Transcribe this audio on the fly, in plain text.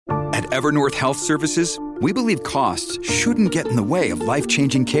At Evernorth Health Services, we believe costs shouldn't get in the way of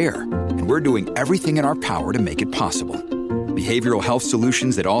life-changing care, and we're doing everything in our power to make it possible. Behavioral health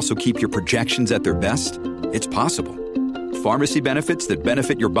solutions that also keep your projections at their best? It's possible. Pharmacy benefits that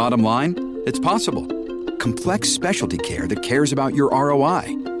benefit your bottom line? It's possible. Complex specialty care that cares about your ROI?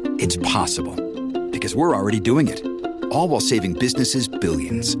 It's possible. Because we're already doing it. All while saving businesses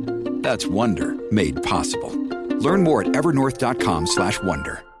billions. That's Wonder made possible. Learn more at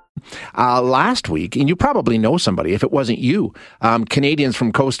evernorth.com/wonder. Last week, and you probably know somebody if it wasn't you, Canadians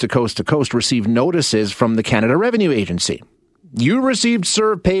from coast to coast to coast received notices from the Canada Revenue Agency. You received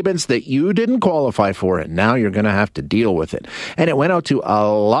CERB payments that you didn't qualify for, and now you're going to have to deal with it. And it went out to a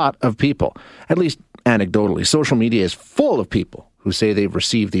lot of people, at least anecdotally. Social media is full of people who say they've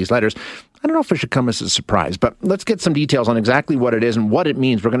received these letters. I don't know if it should come as a surprise, but let's get some details on exactly what it is and what it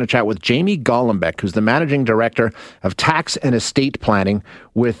means. We're going to chat with Jamie Golombek, who's the Managing Director of Tax and Estate Planning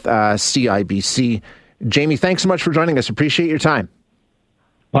with CIBC. Jamie, thanks so much for joining us. Appreciate your time.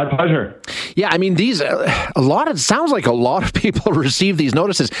 My pleasure. Yeah, I mean, it sounds like a lot of people received these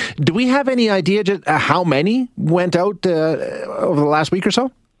notices. Do we have any idea just how many went out over the last week or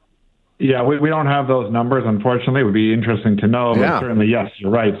so? Yeah, we don't have those numbers, unfortunately. It would be interesting to know. But certainly, yes, you're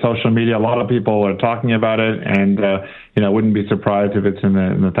right. Social media, a lot of people are talking about it, and wouldn't be surprised if it's in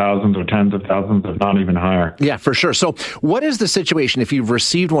the thousands or tens of thousands, if not even higher. Yeah, for sure. So what is the situation if you've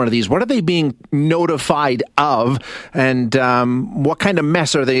received one of these? What are they being notified of, and what kind of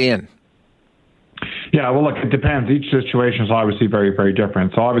mess are they in? Yeah, well, look, it depends. Each situation is obviously very, very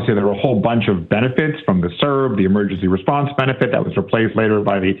different. So obviously there were a whole bunch of benefits from the CERB, the emergency response benefit that was replaced later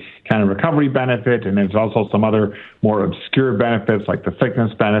by the Canada Recovery benefit. And there's also some other more obscure benefits like the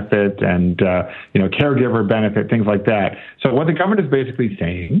sickness benefit and, caregiver benefit, things like that. So what the government is basically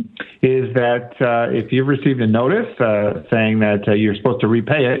saying is that if you've received a notice saying that you're supposed to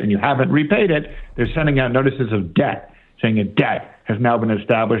repay it and you haven't repaid it, they're sending out notices of debt, saying a debt has now been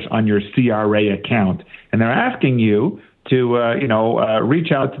established on your CRA account. And they're asking you to,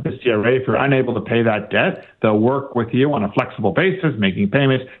 reach out to the CRA if you're unable to pay that debt. They'll work with you on a flexible basis, making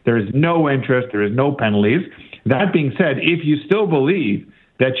payments. There is no interest. There is no penalties. That being said, if you still believe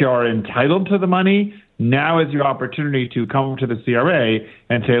that you are entitled to the money, now is your opportunity to come to the CRA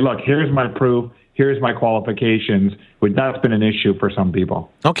and say, look, here's my proof. Here's my qualifications. That's been an issue for some people.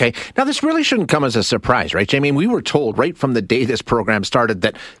 Okay. Now, this really shouldn't come as a surprise, right, Jamie? We were told right from the day this program started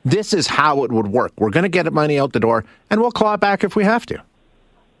that this is how it would work. We're going to get money out the door, and we'll claw it back if we have to.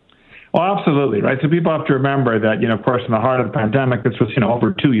 Well, absolutely, right? So people have to remember that, of course, in the heart of the pandemic, this was,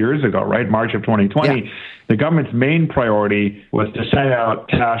 over 2 years ago, right? March of 2020. Yeah. The government's main priority was to send out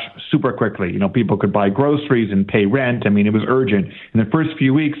cash super quickly. People could buy groceries and pay rent. I mean, it was urgent. In the first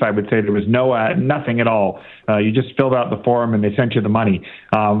few weeks, I would say there was nothing at all. You just filled out the form and they sent you the money.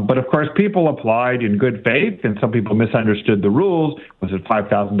 But of course, people applied in good faith, and some people misunderstood the rules. Was it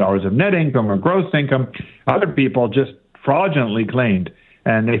 $5,000 of net income or gross income? Other people just fraudulently claimed,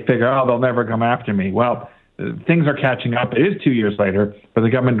 and they figure, they'll never come after me. Well, things are catching up. It is 2 years later, but the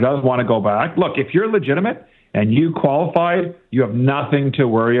government does want to go back. Look, if you're legitimate and you qualify, you have nothing to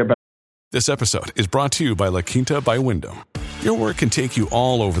worry about. This episode is brought to you by La Quinta by Wyndham. Your work can take you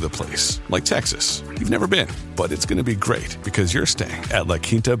all over the place, like Texas. You've never been, but it's going to be great because you're staying at La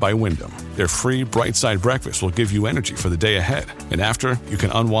Quinta by Wyndham. Their free Bright Side breakfast will give you energy for the day ahead. And after, you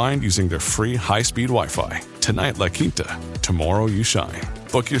can unwind using their free high-speed Wi-Fi. Tonight, La Quinta. Tomorrow, you shine.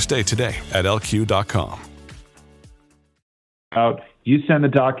 Book your stay today at lq.com. You send the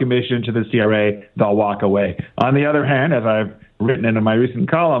documentation to the CRA, they'll walk away. On the other hand, as I've written in my recent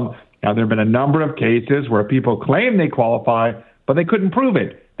column, now there have been a number of cases where people claim they qualify, but they couldn't prove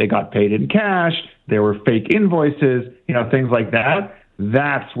it. They got paid in cash, there were fake invoices, things like that.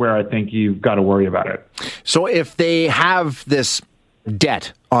 That's where I think you've got to worry about it. So if they have this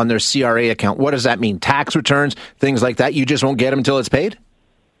debt on their CRA account, what does that mean? Tax returns, things like that, you just won't get them until it's paid?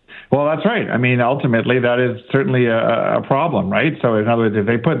 Well, that's right. I mean, ultimately, that is certainly a problem, right? So, in other words, if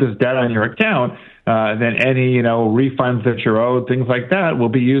they put this debt on your account, then any, refunds that you're owed, things like that, will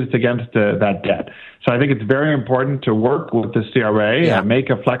be used against that debt. So I think it's very important to work with the CRA, make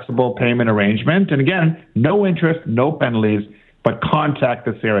a flexible payment arrangement. And again, no interest, no penalties, but contact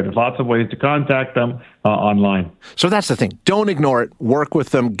the CRA. There's lots of ways to contact them online. So that's the thing. Don't ignore it. Work with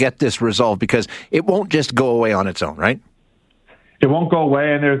them. Get this resolved, because it won't just go away on its own, right? It won't go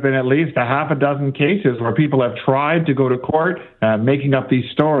away, and there's been at least a half a dozen cases where people have tried to go to court making up these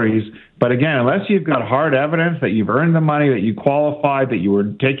stories. But again, unless you've got hard evidence that you've earned the money, that you qualified, that you were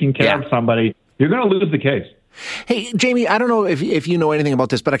taking care of somebody, you're going to lose the case. Hey, Jamie, I don't know if you know anything about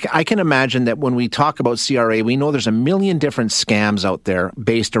this, but I can imagine that when we talk about CRA, we know there's a million different scams out there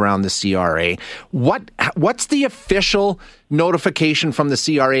based around the CRA. What's the official notification from the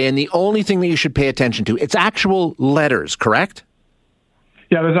CRA, and the only thing that you should pay attention to? It's actual letters, correct?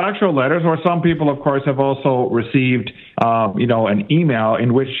 Yeah, there's actual letters, or some people, of course, have also received, an email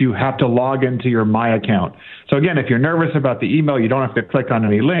in which you have to log into your My Account. So again, if you're nervous about the email, you don't have to click on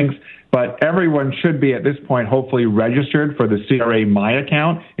any links, but everyone should be at this point hopefully registered for the CRA My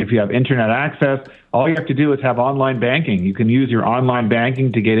Account. If you have internet access, all you have to do is have online banking. You can use your online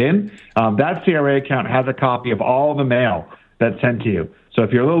banking to get in. That CRA account has a copy of all the mail that's sent to you. So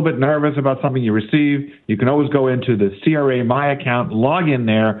if you're a little bit nervous about something you receive, you can always go into the CRA My Account, log in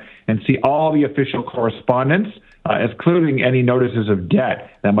there, and see all the official correspondence, including any notices of debt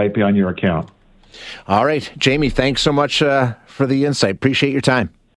that might be on your account. All right, Jamie, thanks so much for the insight. Appreciate your time.